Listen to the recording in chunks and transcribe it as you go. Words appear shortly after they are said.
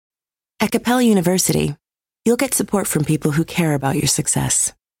At Capella University, you'll get support from people who care about your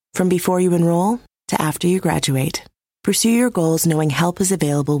success. From before you enroll to after you graduate, pursue your goals knowing help is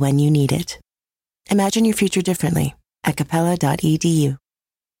available when you need it. Imagine your future differently at capella.edu.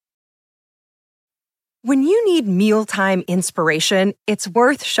 When you need mealtime inspiration, it's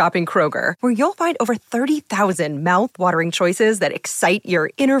worth shopping Kroger, where you'll find over 30,000 mouth-watering choices that excite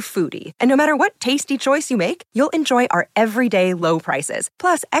your inner foodie. And no matter what tasty choice you make, you'll enjoy our everyday low prices,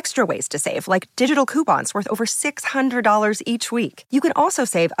 plus extra ways to save, like digital coupons worth over $600 each week. You can also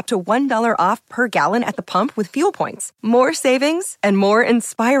save up to $1 off per gallon at the pump with fuel points. More savings and more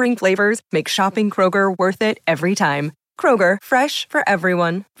inspiring flavors make shopping Kroger worth it every time. Kroger, fresh for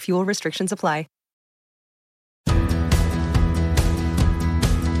everyone. Fuel restrictions apply.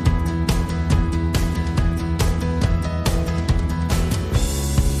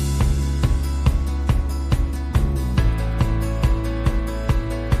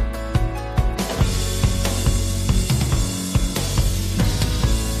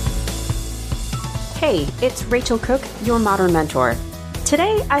 Hey, it's Rachel Cook, your Modern Mentor.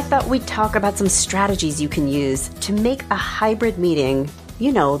 Today, I thought we'd talk about some strategies you can use to make a hybrid meeting,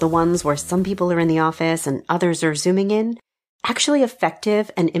 you know, the ones where some people are in the office and others are Zooming in, actually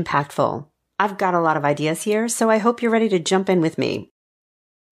effective and impactful. I've got a lot of ideas here, so I hope you're ready to jump in with me.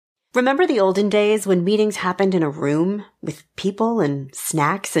 Remember the olden days when meetings happened in a room with people and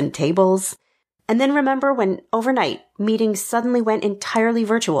snacks and tables? And then remember when overnight meetings suddenly went entirely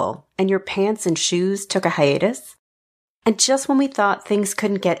virtual and your pants and shoes took a hiatus? And just when we thought things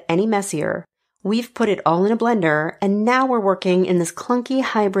couldn't get any messier, we've put it all in a blender and now we're working in this clunky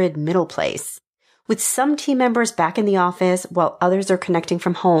hybrid middle place. With some team members back in the office while others are connecting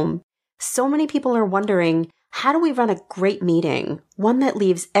from home, so many people are wondering, how do we run a great meeting, one that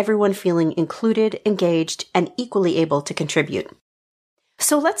leaves everyone feeling included, engaged, and equally able to contribute?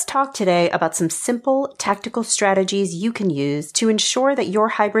 So let's talk today about some simple tactical strategies you can use to ensure that your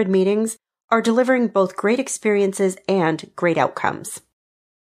hybrid meetings are delivering both great experiences and great outcomes.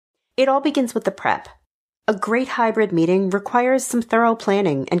 It all begins with the prep. A great hybrid meeting requires some thorough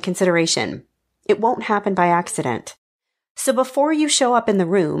planning and consideration. It won't happen by accident. So before you show up in the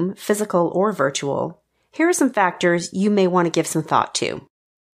room, physical or virtual, here are some factors you may want to give some thought to.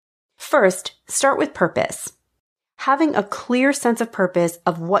 First, start with purpose. Having a clear sense of purpose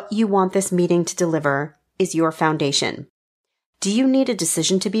of what you want this meeting to deliver is your foundation. Do you need a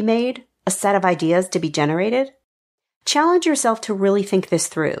decision to be made? A set of ideas to be generated? Challenge yourself to really think this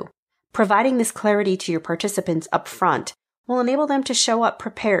through. Providing this clarity to your participants up front will enable them to show up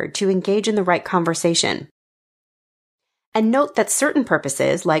prepared to engage in the right conversation. And note that certain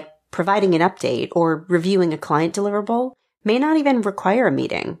purposes, like providing an update or reviewing a client deliverable, may not even require a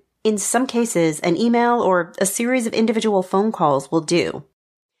meeting. In some cases, an email or a series of individual phone calls will do.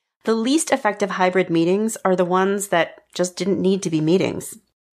 The least effective hybrid meetings are the ones that just didn't need to be meetings.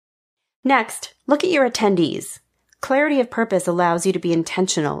 Next, look at your attendees. Clarity of purpose allows you to be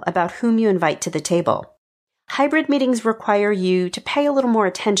intentional about whom you invite to the table. Hybrid meetings require you to pay a little more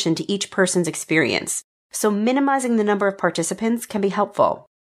attention to each person's experience, so minimizing the number of participants can be helpful.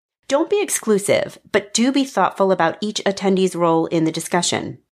 Don't be exclusive, but do be thoughtful about each attendee's role in the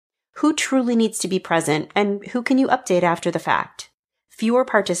discussion. Who truly needs to be present and who can you update after the fact? Fewer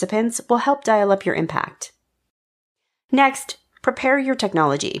participants will help dial up your impact. Next, prepare your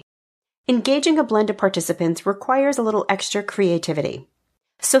technology. Engaging a blend of participants requires a little extra creativity.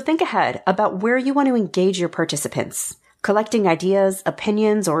 So think ahead about where you want to engage your participants, collecting ideas,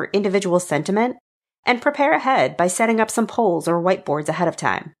 opinions, or individual sentiment, and prepare ahead by setting up some polls or whiteboards ahead of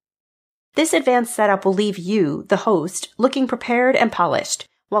time. This advanced setup will leave you, the host, looking prepared and polished,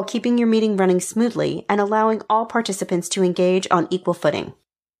 while keeping your meeting running smoothly and allowing all participants to engage on equal footing.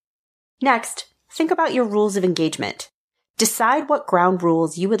 Next, think about your rules of engagement. Decide what ground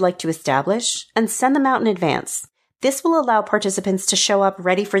rules you would like to establish and send them out in advance. This will allow participants to show up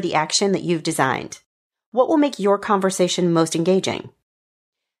ready for the action that you've designed. What will make your conversation most engaging?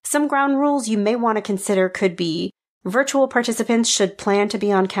 Some ground rules you may want to consider could be virtual participants should plan to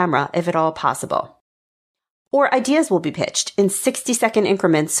be on camera if at all possible. Or ideas will be pitched in 60-second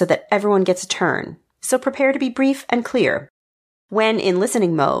increments so that everyone gets a turn. So prepare to be brief and clear. When in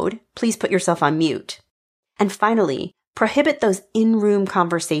listening mode, please put yourself on mute. And finally, prohibit those in-room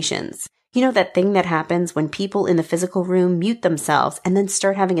conversations. You know, that thing that happens when people in the physical room mute themselves and then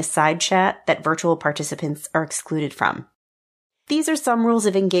start having a side chat that virtual participants are excluded from. These are some rules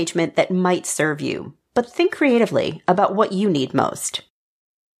of engagement that might serve you, but think creatively about what you need most.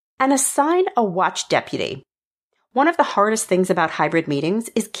 And assign a watch deputy. One of the hardest things about hybrid meetings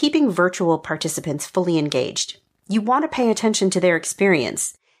is keeping virtual participants fully engaged. You want to pay attention to their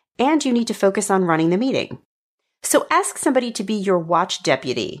experience and you need to focus on running the meeting. So ask somebody to be your watch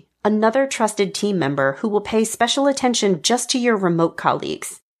deputy, another trusted team member who will pay special attention just to your remote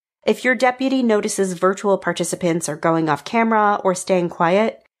colleagues. If your deputy notices virtual participants are going off camera or staying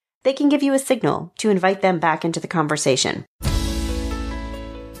quiet, they can give you a signal to invite them back into the conversation.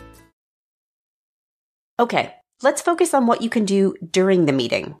 Okay, let's focus on what you can do during the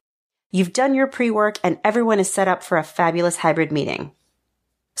meeting. You've done your pre-work and everyone is set up for a fabulous hybrid meeting.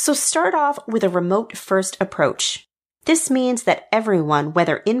 So start off with a remote-first approach. This means that everyone,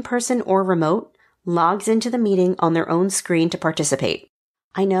 whether in person or remote, logs into the meeting on their own screen to participate.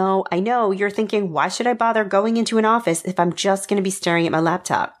 I know, you're thinking, why should I bother going into an office if I'm just going to be staring at my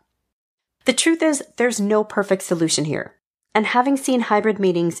laptop? The truth is, there's no perfect solution here. And having seen hybrid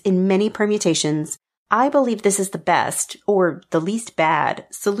meetings in many permutations, I believe this is the best, or the least bad,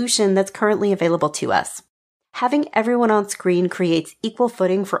 solution that's currently available to us. Having everyone on screen creates equal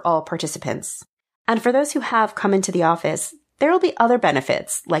footing for all participants. And for those who have come into the office, there will be other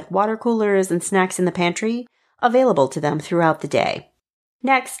benefits, like water coolers and snacks in the pantry, available to them throughout the day.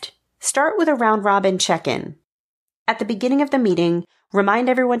 Next, start with a round-robin check-in. At the beginning of the meeting, remind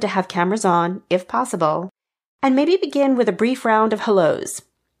everyone to have cameras on, if possible, and maybe begin with a brief round of hellos.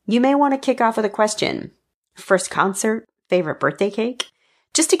 You may want to kick off with a question. First concert? Favorite birthday cake?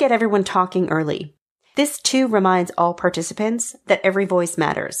 Just to get everyone talking early. This too reminds all participants that every voice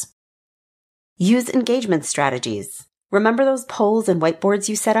matters. Use engagement strategies. Remember those polls and whiteboards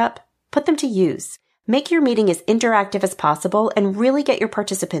you set up? Put them to use. Make your meeting as interactive as possible and really get your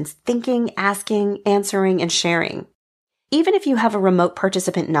participants thinking, asking, answering, and sharing. Even if you have a remote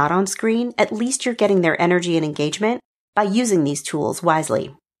participant not on screen, at least you're getting their energy and engagement by using these tools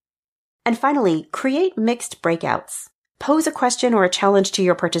wisely. And finally, create mixed breakouts. Pose a question or a challenge to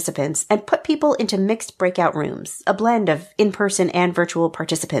your participants and put people into mixed breakout rooms, a blend of in-person and virtual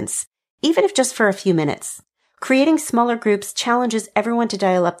participants, even if just for a few minutes. Creating smaller groups challenges everyone to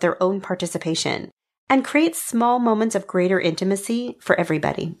dial up their own participation and creates small moments of greater intimacy for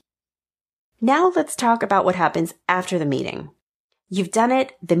everybody. Now let's talk about what happens after the meeting. You've done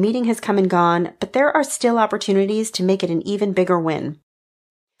it, the meeting has come and gone, but there are still opportunities to make it an even bigger win.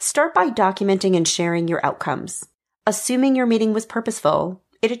 Start by documenting and sharing your outcomes. Assuming your meeting was purposeful,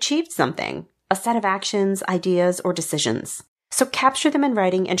 it achieved something, a set of actions, ideas, or decisions. So capture them in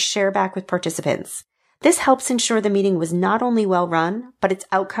writing and share back with participants. This helps ensure the meeting was not only well run, but its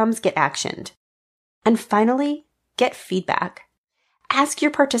outcomes get actioned. And finally, get feedback. Ask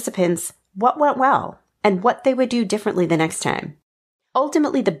your participants what went well and what they would do differently the next time.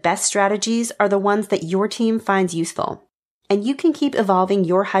 Ultimately, the best strategies are the ones that your team finds useful, and you can keep evolving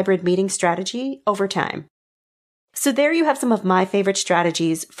your hybrid meeting strategy over time. So there you have some of my favorite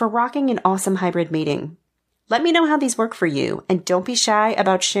strategies for rocking an awesome hybrid meeting. Let me know how these work for you, and don't be shy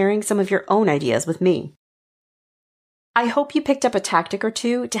about sharing some of your own ideas with me. I hope you picked up a tactic or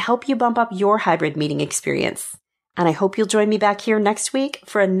two to help you bump up your hybrid meeting experience. And I hope you'll join me back here next week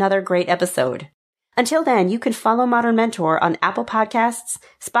for another great episode. Until then, you can follow Modern Mentor on Apple Podcasts,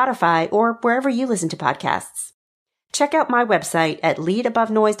 Spotify, or wherever you listen to podcasts. Check out my website at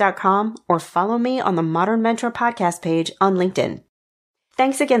leadabovenoise.com or follow me on the Modern Mentor podcast page on LinkedIn.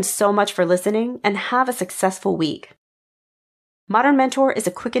 Thanks again so much for listening and have a successful week. Modern Mentor is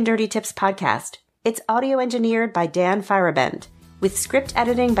a quick and dirty tips podcast. It's audio engineered by Dan Firabend, with script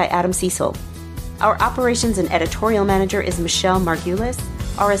editing by Adam Cecil. Our operations and editorial manager is Michelle Margulis,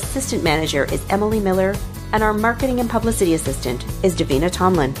 our assistant manager is Emily Miller, and our marketing and publicity assistant is Davina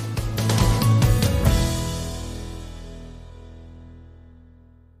Tomlin.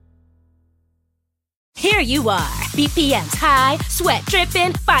 Here you are, BPMs high, sweat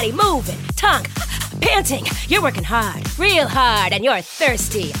dripping, body moving, tongue panting. You're working hard, real hard, and you're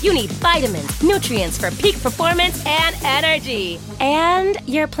thirsty. You need vitamins, nutrients for peak performance and energy. And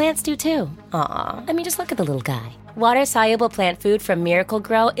your plants do too. Aw, I mean, just look at the little guy. Water-soluble plant food from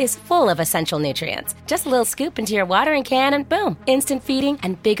Miracle-Gro is full of essential nutrients. Just a little scoop into your watering can and boom, instant feeding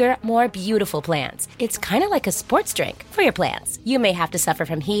and bigger, more beautiful plants. It's kind of like a sports drink for your plants. You may have to suffer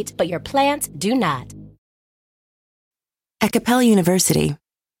from heat, but your plants do not. At Capella University,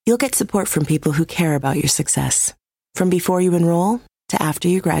 you'll get support from people who care about your success. From before you enroll to after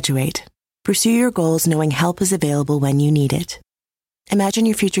you graduate, pursue your goals knowing help is available when you need it. Imagine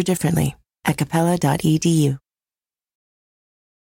your future differently at capella.edu.